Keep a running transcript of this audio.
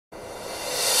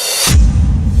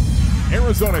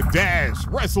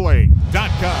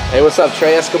Arizona-wrestling.com. Hey, what's up?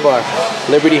 Trey Escobar,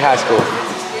 Liberty High School.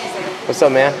 What's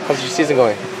up, man? How's your season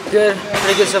going? Good,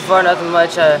 pretty good so far. Nothing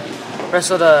much. I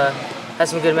wrestled, had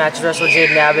some good matches. Wrestled Jade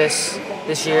Nabis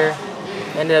this year.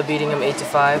 Ended up beating him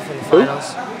 8-5 in the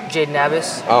finals. Jade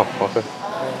Nabis. Oh, okay.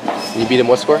 You beat him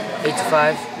what score?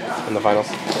 8-5 in the finals.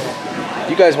 Yeah.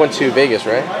 You guys went to Vegas,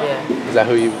 right? Yeah. Is that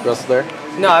who you wrestled there?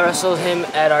 No, I wrestled him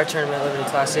at our tournament, Liberty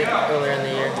Classic, earlier in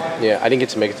the year. Yeah, I didn't get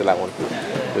to make it to that one.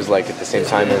 It was like at the same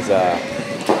time as the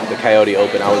Coyote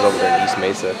Open. I was over there in East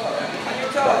Mesa.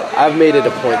 But I've made it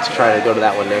a point to try to go to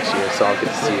that one next year, so I'll get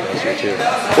to see you next year too.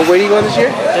 What weight are you going this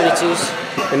year? 32s.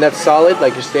 And that's solid?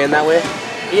 Like you're staying that way?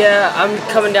 Yeah, I'm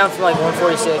coming down from like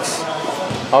 146.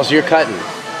 Oh, so you're cutting.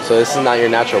 So this is not your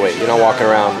natural weight. You're not walking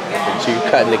around. So you're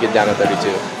cutting to get down to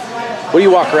 32. What do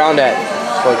you walk around at?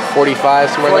 Like 45,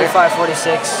 somewhere 45, there?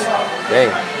 46. Dang.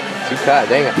 You cut.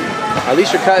 Dang it. At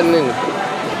least you're cutting and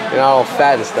you're not all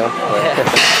fat and stuff. Yeah.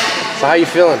 So how you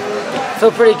feeling?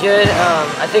 Feel pretty good.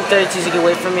 I think 32 is a good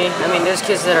weight for me. I mean, there's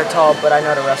kids that are tall, but I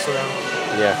know how to wrestle them.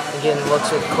 Yeah. I'm getting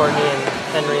looks with Courtney and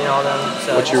Henry and all them.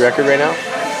 So what's your record right now?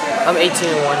 I'm 18-1.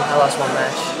 I lost one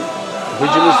match.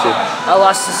 Who'd you lose to? I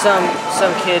lost to some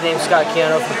kid named Scott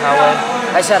Keano from Poway.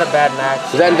 I just had a bad match.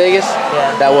 Was that in Vegas?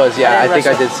 Yeah. That was, yeah. I think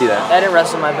I wrestle. did see that. I didn't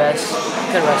wrestle my best.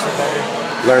 Couldn't wrestle better.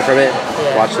 Learn from it?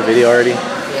 Yeah. Watch the video already?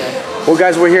 Yeah. Well,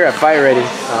 guys, we're here at Fight Ready,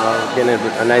 getting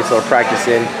a nice little practice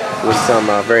in with some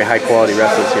very high quality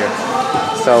wrestlers here.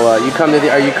 So, are you coming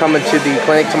to the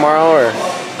clinic tomorrow, or?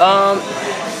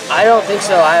 I don't think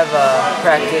so. I have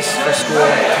practice for school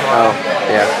tomorrow.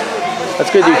 Oh, yeah. That's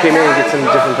good you came in and get some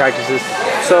different practices.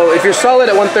 So if you're solid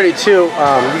at 132, you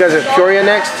guys are at Peoria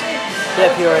next? Yeah,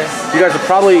 Peoria. You guys will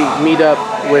probably meet up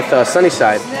with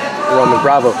Sunnyside, Roman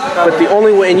Bravo. But the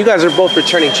only way, and you guys are both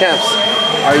returning champs.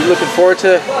 Are you looking forward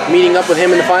to meeting up with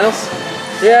him in the finals?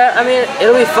 Yeah, I mean,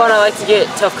 it'll be fun. I like to get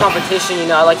tough competition, you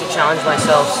know, I like to challenge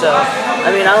myself. So,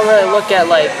 I mean, I don't really look at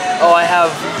like, oh, I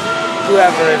have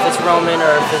whoever, if it's Roman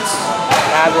or if it's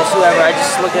Abbas, whoever, I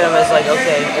just look at him as like,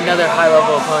 okay, another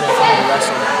high-level opponent for me to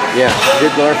wrestle. Yeah,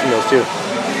 good to learn from those too.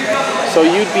 So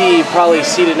you'd be probably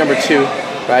seeded number 2,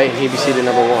 right? He'd be seeded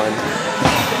number 1.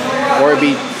 Or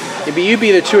you'd be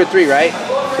either 2 or 3, right?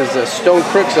 Because Stone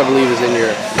Crooks, I believe, is in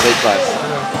your weight class.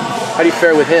 How do you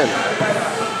fare with him?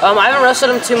 I haven't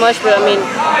wrestled him too much, but I mean,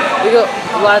 we go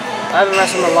a lot. I haven't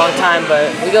wrestled him in a long time,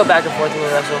 but we go back and forth when we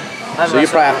wrestle. So you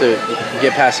probably have to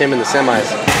get past him in the semis.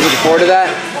 You looking forward to that?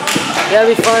 Yeah,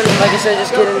 it'll be fun. Like I said, just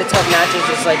getting into tough matches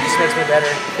just makes me better.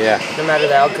 Yeah. No matter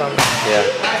the outcome. Yeah.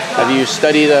 Have you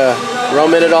studied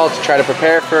Roman at all to try to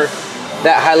prepare for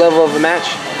that high level of a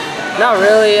match? Not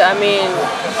really. I mean,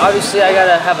 obviously I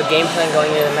gotta have a game plan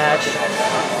going into the match.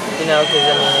 You know, because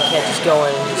I mean, I can't just go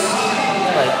in and just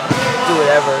like do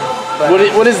whatever. But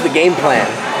what is the game plan?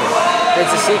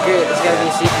 It's a secret. It's gonna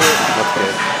be a secret. That's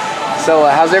good. So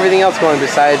how's everything else going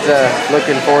besides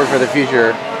looking forward for the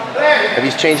future? Have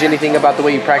you changed anything about the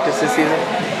way you practice this season?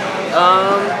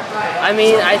 I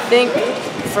mean, I think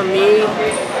for me,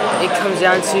 it comes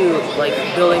down to like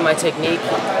building my technique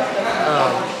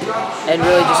and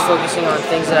really just focusing on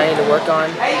things that I need to work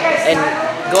on. And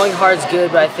going hard is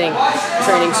good, but I think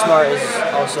training smart is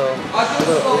also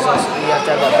you have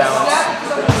to have that balance.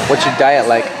 What's your diet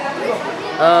like?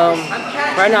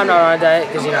 Right now I'm not on a diet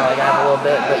because you know like I have a little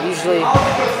bit, but usually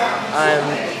I'm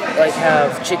like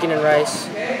have chicken and rice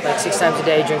like 6 times a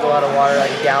day, drink a lot of water,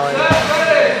 like a gallon,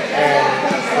 and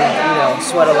you know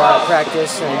sweat a lot at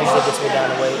practice, and it usually gets me down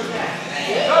to weight.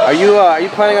 Are you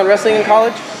planning on wrestling in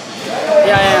college?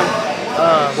 Yeah, I am.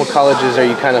 What colleges are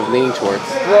you kind of leaning towards?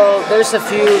 Well, there's a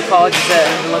few colleges that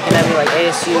have been looking at me, like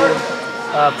ASU,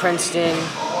 Princeton,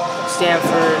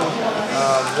 Stanford,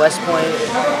 West Point.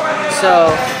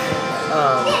 So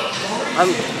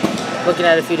I'm looking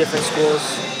at a few different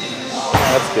schools.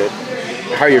 That's good.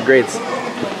 How are your grades?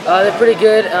 They're pretty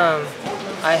good. I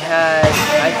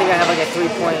think I have like a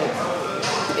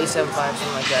 3.875,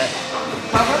 something like that.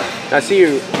 I see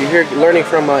you're here learning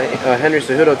from Henry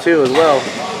Cejudo too as well.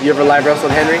 You ever live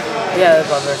wrestled Henry? Yeah, I've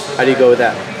live wrestled. How do you go with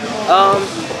that?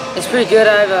 It's pretty good.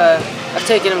 I've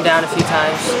taken him down a few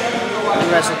times and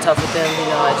wrestled tough with him. You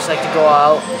know, I just like to go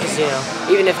all out because you know,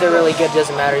 even if they're really good, it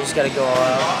doesn't matter. You just got to go all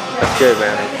out. That's good,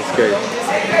 man. That's good.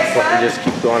 You just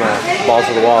keep going balls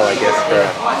to the wall, I guess, for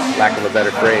lack of a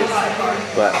better phrase.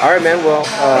 But all right, man. Well,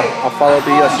 I'll follow up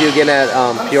with you. I'll see you again at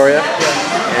Peoria,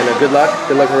 and good luck.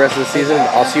 Good luck for the rest of the season.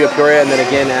 I'll see you at Peoria, and then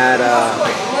again at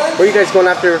where are you guys going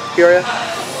after Peoria?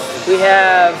 We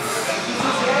have.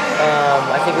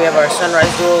 I think we have our Sunrise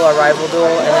Duel, our Rival Duel,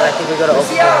 and then I think we go to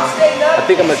Oklahoma. I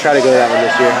think I'm going to try to go to that one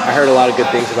this year. I heard a lot of good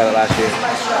things about it last year.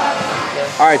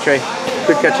 Yeah. All right, Trey.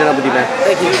 Good catching up with you, man.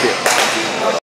 Thank you. See you.